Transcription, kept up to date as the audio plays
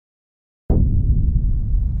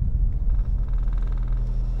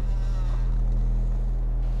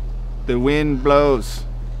The wind blows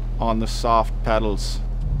on the soft pedals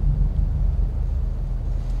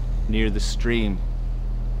near the stream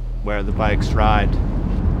where the bikes ride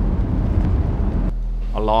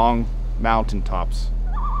along mountaintops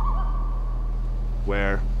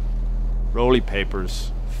where roly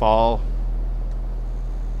papers fall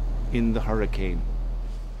in the hurricane.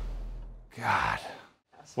 God.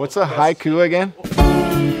 What's a haiku again?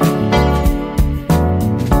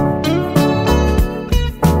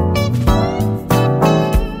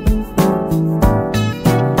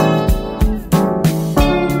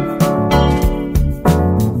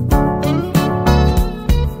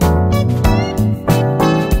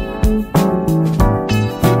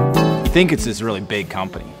 I think it's this really big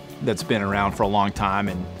company that's been around for a long time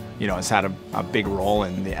and has had a big role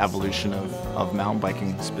in the evolution of mountain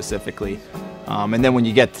biking specifically. And then when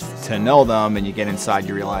you get to know them and you get inside,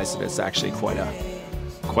 you realize that it's actually quite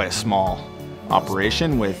a small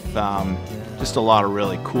operation with just a lot of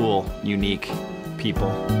really cool, unique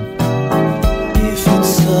people. If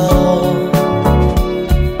it's so,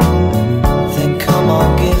 then come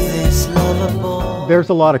on, give this love a ball. There's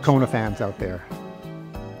a lot of Kona fans out there.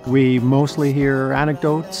 We mostly hear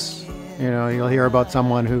anecdotes. You'll hear about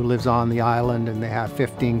someone who lives on the island and they have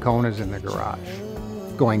 15 Konas in their garage,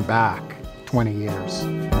 going back 20 years.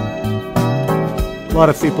 A lot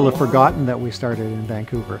of people have forgotten that we started in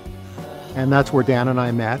Vancouver. And that's where Dan and I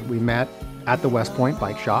met. We met at the West Point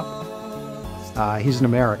Bike Shop. He's an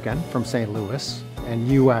American from St. Louis, and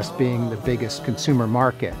US being the biggest consumer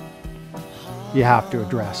market, you have to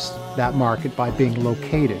address that market by being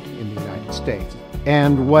located in the United States.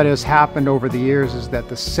 And what has happened over the years is that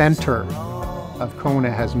the center of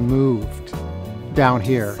Kona has moved down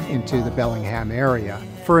here into the Bellingham area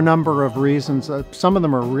for a number of reasons. Some of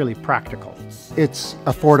them are really practical. It's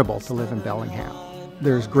affordable to live in Bellingham.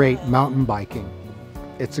 There's great mountain biking.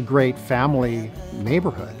 It's a great family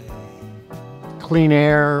neighborhood. Clean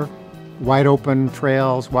air, wide open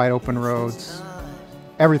trails, wide open roads,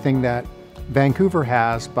 everything that Vancouver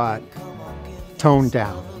has, but toned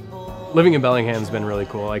down. Living in Bellingham's been really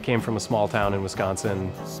cool. I came from a small town in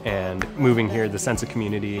Wisconsin, and moving here, the sense of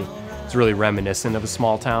community is really reminiscent of a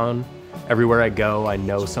small town. Everywhere I go, I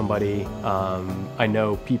know somebody. I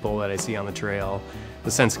know people that I see on the trail.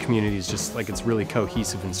 The sense of community is just like, it's really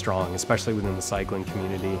cohesive and strong, especially within the cycling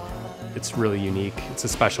community. It's really unique. It's a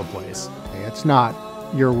special place. It's not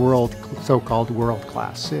your so-called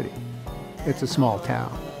world-class city. It's a small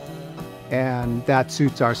town, and that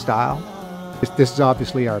suits our style. This is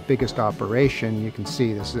obviously our biggest operation. You can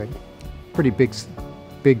see this is a pretty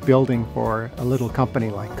big building for a little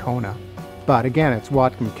company like Kona. But again, it's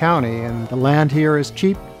Whatcom County, and the land here is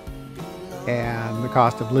cheap, and the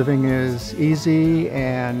cost of living is easy,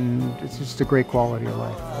 and it's just a great quality of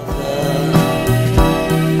life.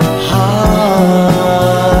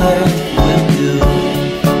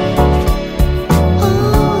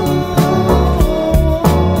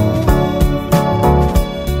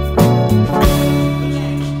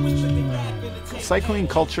 Cycling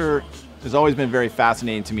culture has always been very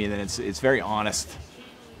fascinating to me, and it's very honest.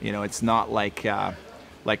 It's not like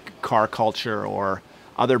car culture or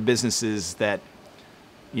other businesses that,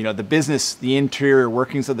 the interior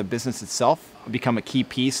workings of the business itself become a key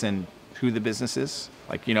piece in who the business is.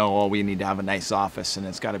 Like, we need to have a nice office and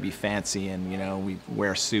it's got to be fancy, and, we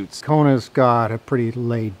wear suits. Kona's got a pretty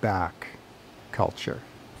laid back culture.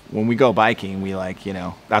 When we go biking, we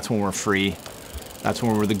that's when we're free. That's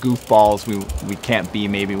when we're the goofballs we can't be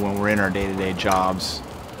maybe when we're in our day-to-day jobs.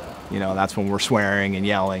 That's when we're swearing and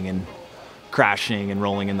yelling and crashing and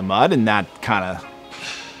rolling in the mud, and that kind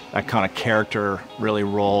of character really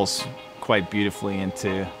rolls quite beautifully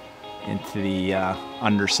into the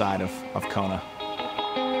underside of Kona.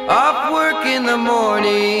 Off work in the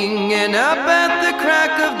morning and up at the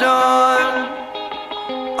crack of dawn.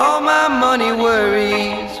 All my money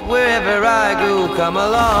worries wherever I go come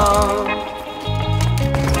along.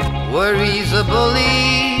 Worries a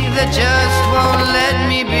bully that just won't let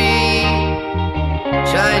me be,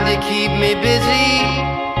 trying to keep me busy,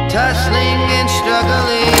 tussling and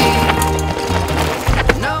struggling.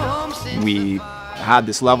 No home since we had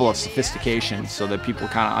this level of sophistication so that people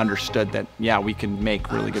kind of understood that, yeah, we can make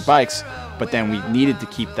really good bikes, but then we needed to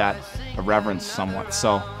keep that reverence somewhat.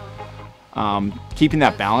 So keeping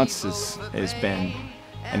that balance has been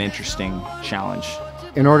an interesting challenge.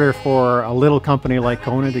 In order for a little company like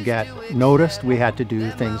Kona to get noticed, we had to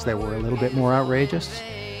do things that were a little bit more outrageous.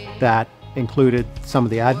 That included some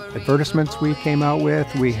of the advertisements we came out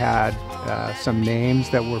with. We had some names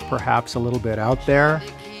that were perhaps a little bit out there.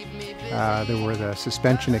 There were the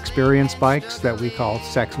suspension experience bikes that we called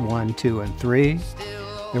Sex 1, 2, and 3.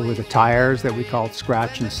 There were the tires that we called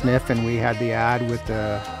scratch and sniff, and we had the ad with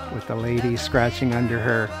the lady scratching under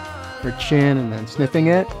her chin and then sniffing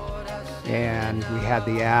it. And we had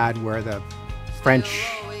the ad where the French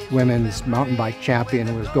women's mountain bike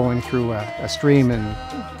champion was going through a stream, and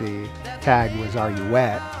the tag was, "Are you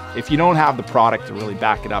wet?" If you don't have the product to really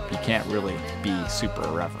back it up, you can't really be super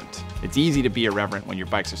irreverent. It's easy to be irreverent when your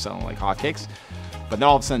bikes are selling like hotcakes, but then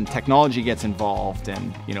all of a sudden technology gets involved,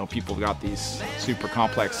 and people got these super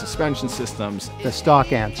complex suspension systems. The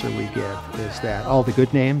stock answer we give is that all the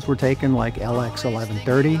good names were taken, like LX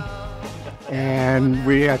 1130, and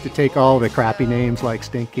we had to take all the crappy names like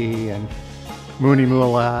Stinky and Mooney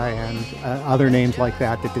Moolah and other names like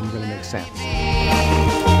that didn't really make sense.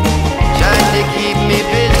 Trying to keep me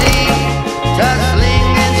busy, tussling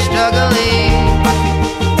and struggling.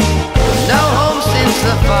 No home since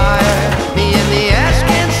the fire, me and the ash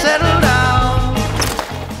can't settle down.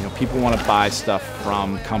 People want to buy stuff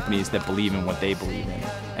from companies that believe in what they believe in.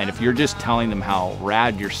 And if you're just telling them how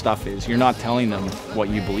rad your stuff is, you're not telling them what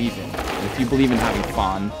you believe in. And if you believe in having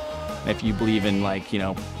fun, if you believe in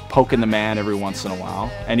poking the man every once in a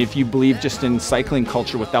while, and if you believe just in cycling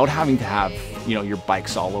culture without having to have your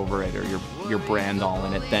bikes all over it or your brand all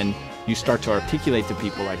in it, then you start to articulate to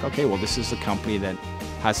people like, okay, well, this is a company that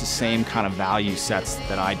has the same kind of value sets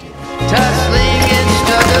that I do. Tussling and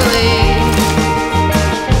struggling,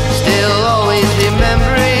 still always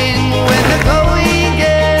remembering when the going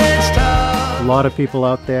gets tough. A lot of people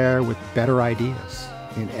out there with better ideas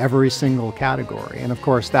in every single category. And of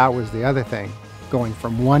course, that was the other thing, going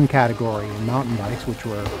from one category in mountain bikes, which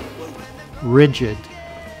were rigid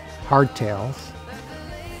hardtails,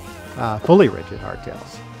 fully rigid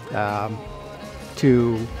hardtails,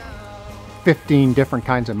 to 15 different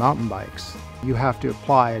kinds of mountain bikes. You have to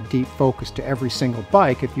apply a deep focus to every single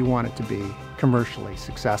bike if you want it to be commercially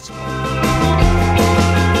successful.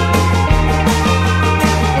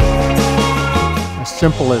 As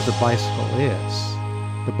simple as a bicycle is,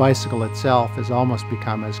 the bicycle itself has almost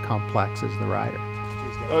become as complex as the rider.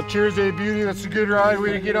 Oh, cheers, eh, beauty. That's a good ride.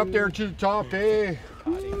 Way to get up there to the top, eh?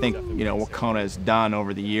 I think what Kona has done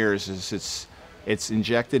over the years is it's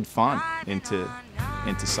injected fun into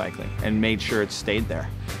cycling and made sure it stayed there.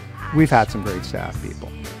 We've had some great staff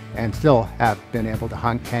people and still have been able to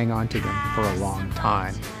hang on to them for a long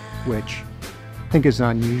time, which I think is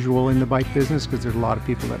unusual in the bike business because there's a lot of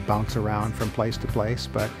people that bounce around from place to place.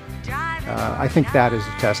 But I think that is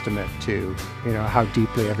a testament to how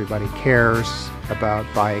deeply everybody cares about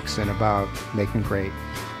bikes and about making great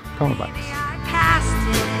Kona bikes.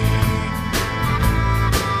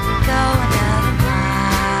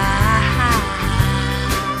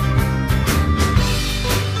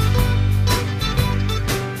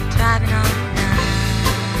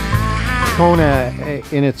 Kona,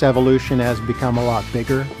 in its evolution, has become a lot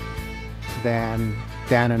bigger than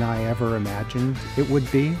Dan and I ever imagined it would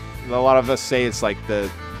be. A lot of us say it's like the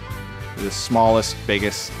smallest,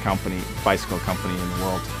 biggest bicycle company in the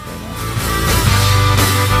world right now.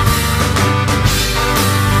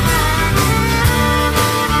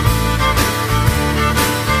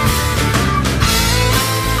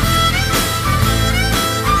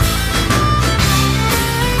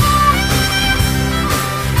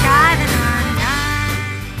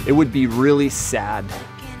 It would be really sad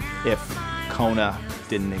if Kona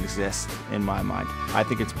didn't exist, in my mind. I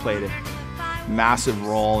think it's played a massive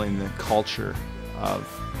role in the culture of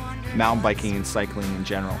mountain biking and cycling in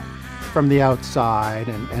general. From the outside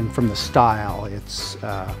and from the style, it's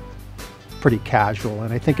pretty casual,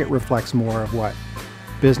 and I think it reflects more of what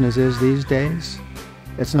business is these days.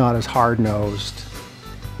 It's not as hard-nosed,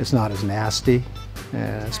 it's not as nasty,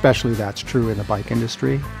 especially that's true in the bike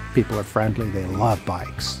industry. People are friendly, they love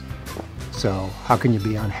bikes. So how can you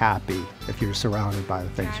be unhappy if you're surrounded by the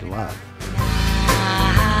things you love?